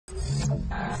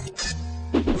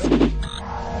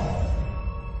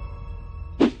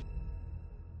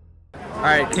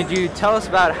Alright, could you tell us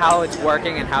about how it's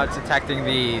working and how it's detecting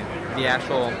the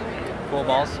actual pool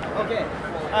balls? Okay.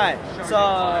 Alright,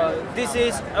 so this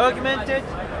is augmented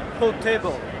pool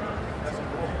table.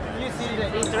 You see the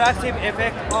interactive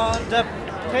effect on the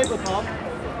tabletop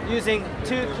using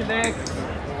two Kinects,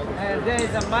 and there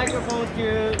is a microphone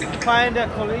to find a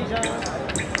collision,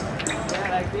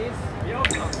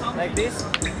 like this,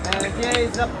 and there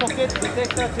is a pocket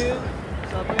detector too,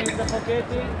 so during the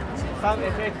pocketing, some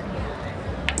effect.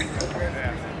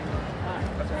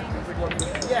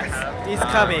 Yes, it's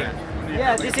coming.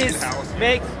 Yeah, this is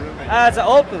made as an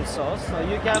open source, so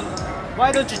you can.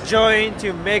 Why don't you join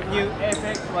to make new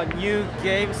effects or new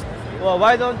games? Well,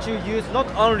 why don't you use not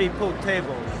only pool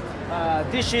table,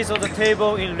 dishes on the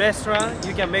table in restaurant?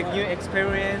 You can make new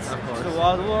experience through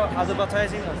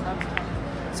advertising or something.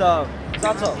 So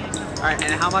that's all. Alright,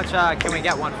 and how much can we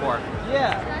get one for?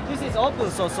 Yeah, this is open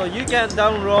source, so you can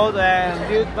download and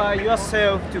build by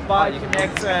yourself to buy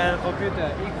Kinect and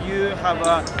computer if you have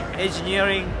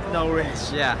engineering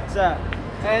knowledge. Yeah. So,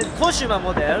 and consumer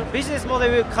model, business model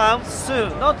will come soon.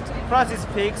 Not prices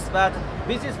fixed, but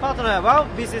business partner.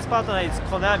 One business partner is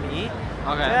Konami.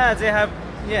 Okay. Yeah, they have,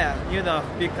 you know,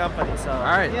 big company. So. All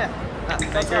right. Yeah.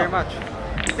 Thank you very much.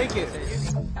 Thank you.